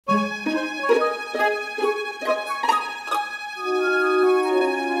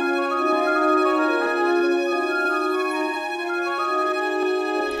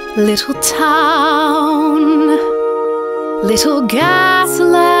Little town, little gas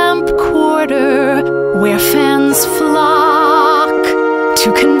lamp quarter where fans flock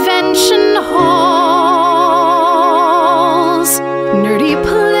to convention halls. Nerdy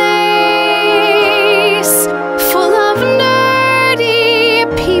place full of nerdy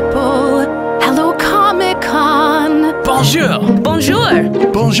people. Hello, Comic-Con. Bonjour. Bonjour.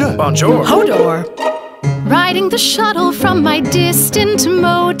 Bonjour. Bonjour. Hodor. Riding the shuttle from my distant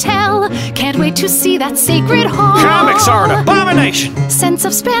motel. Can't wait to see that sacred hall. Comics are an abomination. Sense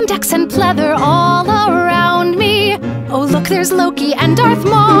of spandex and pleather all around me. Oh, look, there's Loki and Darth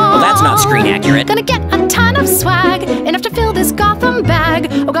Maul. Well, that's not screen accurate. Gonna get a ton of swag, enough to fill this Gotham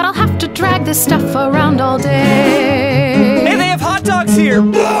bag. Oh God, I'll have to drag this stuff around all day. Hey, they have hot dogs here.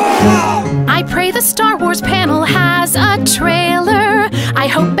 I pray the Star Wars panel has a trailer. I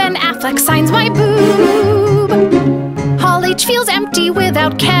hope Ben Affleck signs my boob. Hall H feels empty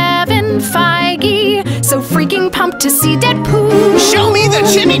without Kevin Feige. So freaking pumped to see Deadpool. Show me the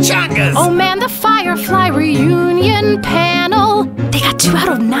chimichangas. Oh man, the Firefly reunion panel. They got 2 out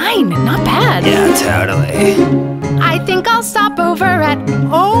of 9, not bad. Yeah, totally. I think I'll stop over at,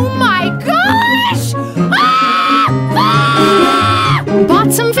 oh my gosh!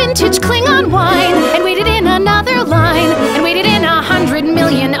 Bought some vintage Klingon wine and waited in another line and waited in 100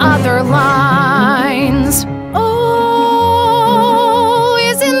 million other lines. Oh,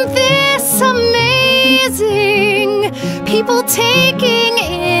 isn't this amazing? People taking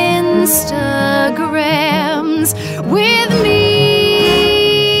Instagrams with me.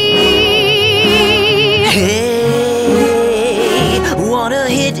 Hey, wanna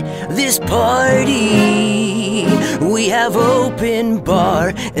hit this party? We have open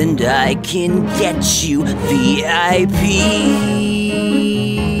bar and I can get you VIP.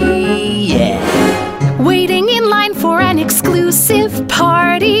 Yeah. Waiting in line for an exclusive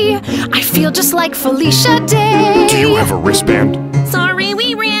party. I feel just like Felicia Day. Do you have a wristband? Sorry,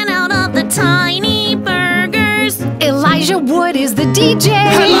 we ran out of the tiny burgers. Elijah Wood is the DJ.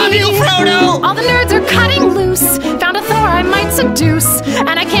 I love you, Frodo! All the nerds are cutting loose. Found a Thor I might seduce.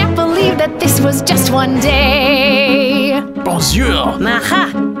 And I can't believe that this was just one day. Bonjour.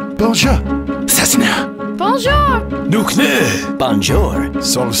 Maha. Bonjour. Cessna. Bonjour. Nukne. Bonjour.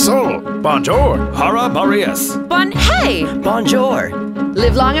 Sol. Bonjour. Hara Marias. Hey. Bonjour.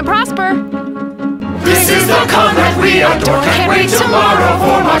 Live long and prosper. This is the con that we adore. Can't wait tomorrow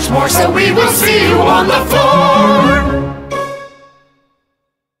for much more. So we will see you on the floor.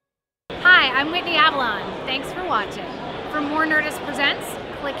 Hi, I'm Whitney Avalon. Thanks for watching. For more Nerdist Presents,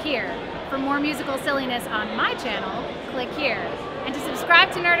 click here. For more musical silliness on my channel, click here. And to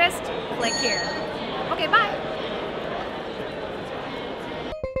subscribe to Nerdist, click here.